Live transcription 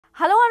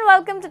Hello and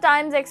welcome to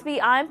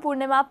TimesXP. I am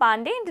Purnima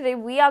Pandey and today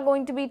we are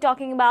going to be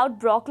talking about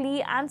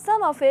broccoli and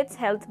some of its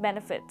health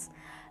benefits.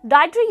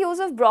 Dietary use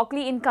of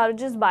broccoli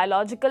encourages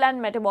biological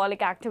and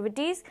metabolic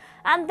activities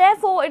and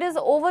therefore it is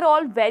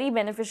overall very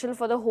beneficial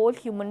for the whole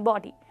human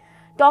body.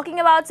 Talking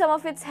about some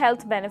of its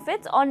health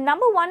benefits, on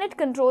number 1, it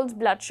controls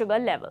blood sugar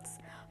levels.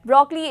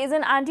 Broccoli is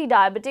an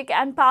anti-diabetic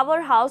and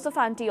powerhouse of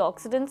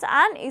antioxidants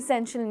and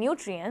essential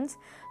nutrients.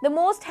 The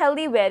most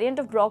healthy variant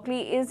of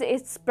broccoli is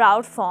its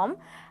sprout form,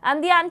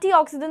 and the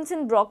antioxidants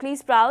in broccoli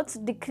sprouts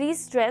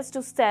decrease stress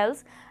to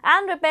cells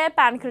and repair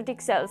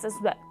pancreatic cells as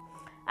well.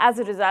 As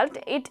a result,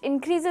 it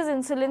increases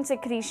insulin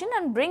secretion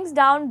and brings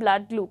down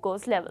blood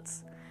glucose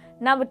levels.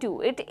 Number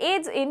 2, it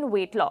aids in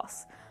weight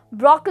loss.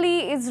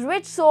 Broccoli is a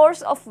rich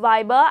source of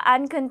fiber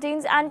and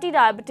contains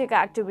anti-diabetic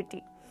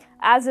activity.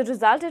 As a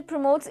result, it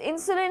promotes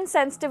insulin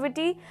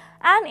sensitivity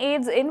and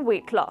aids in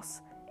weight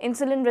loss.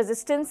 Insulin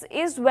resistance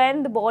is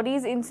when the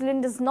body's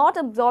insulin does not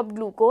absorb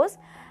glucose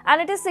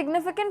and it is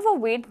significant for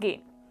weight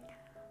gain.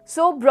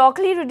 So,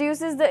 broccoli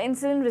reduces the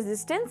insulin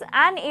resistance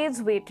and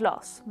aids weight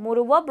loss.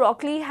 Moreover,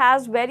 broccoli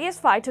has various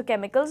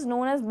phytochemicals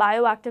known as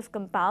bioactive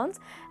compounds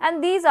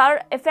and these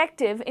are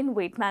effective in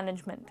weight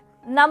management.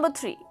 Number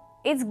 3.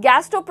 Its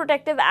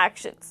gastroprotective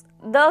actions.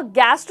 The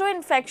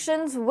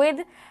gastroinfections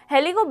with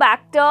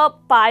Helicobacter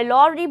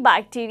pylori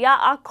bacteria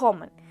are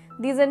common.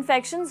 These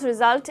infections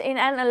result in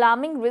an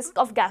alarming risk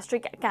of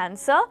gastric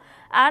cancer,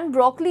 and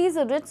broccoli is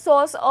a rich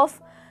source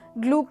of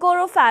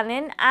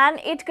glucoraphanin and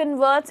it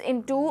converts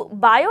into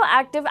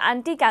bioactive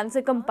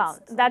anti-cancer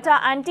compounds that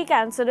are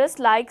anti-cancerous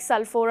like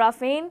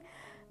sulforaphane,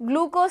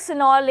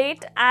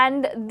 glucosinolate,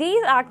 and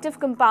these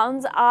active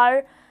compounds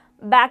are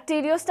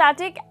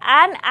bacteriostatic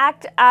and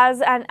act as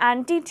an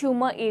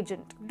anti-tumor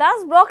agent.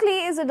 Thus,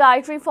 broccoli is a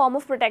dietary form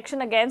of protection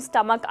against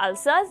stomach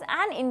ulcers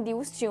and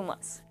induced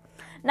tumors.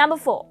 Number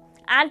 4.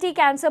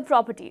 Anti-cancer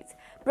properties.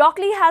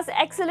 Broccoli has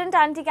excellent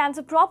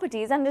anti-cancer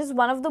properties and is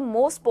one of the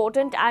most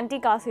potent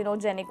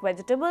anti-carcinogenic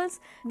vegetables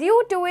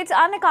due to its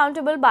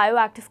unaccountable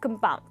bioactive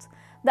compounds.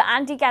 The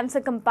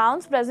anti-cancer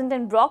compounds present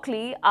in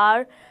broccoli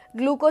are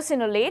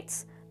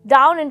glucosinolates,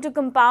 down into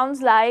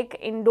compounds like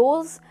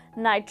indoles,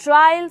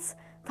 nitriles,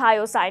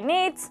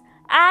 thiocyanates,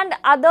 and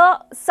other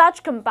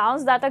such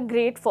compounds that are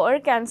great for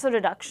cancer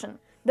reduction.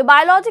 The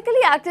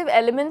biologically active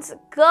elements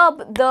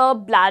curb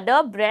the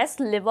bladder, breast,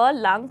 liver,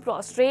 lung,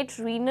 prostate,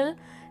 renal,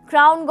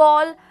 crown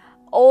gall,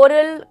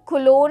 oral,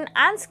 colon,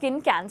 and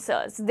skin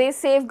cancers. They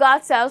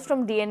safeguard cells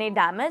from DNA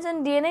damage,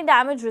 and DNA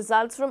damage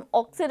results from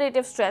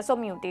oxidative stress or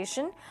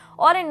mutation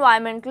or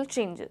environmental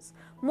changes.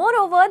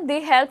 Moreover,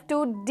 they help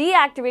to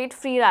deactivate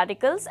free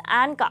radicals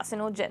and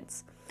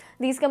carcinogens.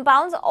 These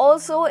compounds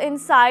also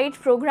incite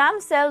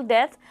programmed cell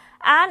death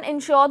and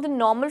ensure the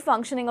normal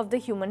functioning of the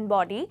human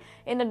body.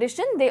 In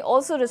addition, they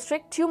also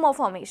restrict tumor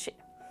formation.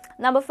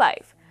 Number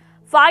 5.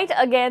 Fight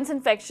against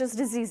infectious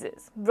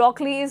diseases.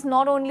 Broccoli is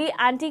not only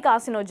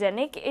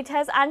anti-carcinogenic, it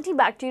has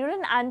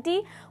antibacterial and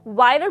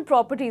antiviral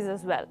properties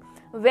as well.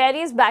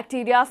 Various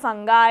bacteria,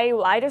 fungi,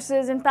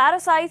 viruses, and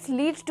parasites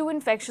lead to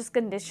infectious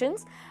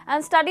conditions,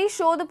 and studies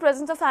show the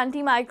presence of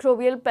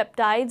antimicrobial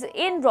peptides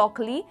in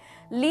broccoli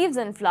leaves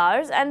and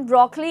flowers, and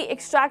broccoli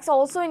extracts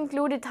also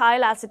include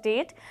ethyl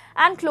acetate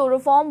and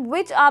chloroform,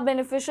 which are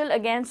beneficial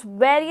against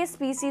various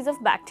species of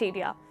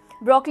bacteria.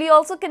 Broccoli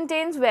also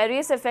contains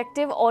various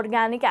effective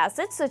organic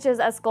acids such as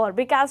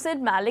ascorbic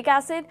acid, malic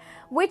acid,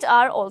 which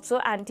are also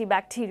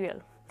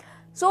antibacterial.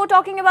 So,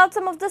 talking about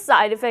some of the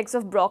side effects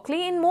of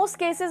broccoli, in most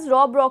cases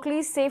raw broccoli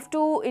is safe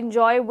to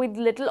enjoy with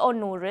little or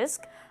no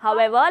risk.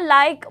 However,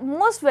 like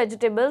most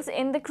vegetables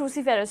in the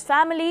cruciferous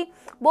family,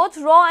 both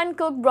raw and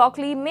cooked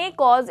broccoli may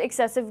cause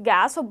excessive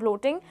gas or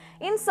bloating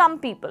in some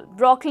people.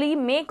 Broccoli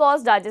may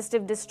cause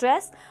digestive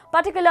distress,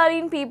 particularly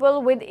in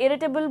people with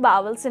irritable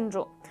bowel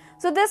syndrome.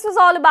 So this was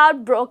all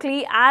about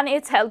broccoli and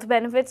its health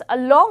benefits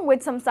along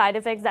with some side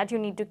effects that you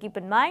need to keep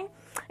in mind.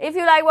 If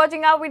you like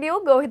watching our video,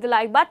 go hit the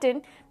like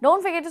button.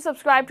 Don't forget to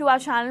subscribe to our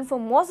channel for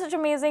more such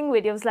amazing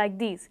videos like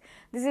these.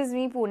 This is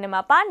me,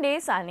 Purnima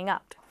Pandey, signing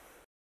out.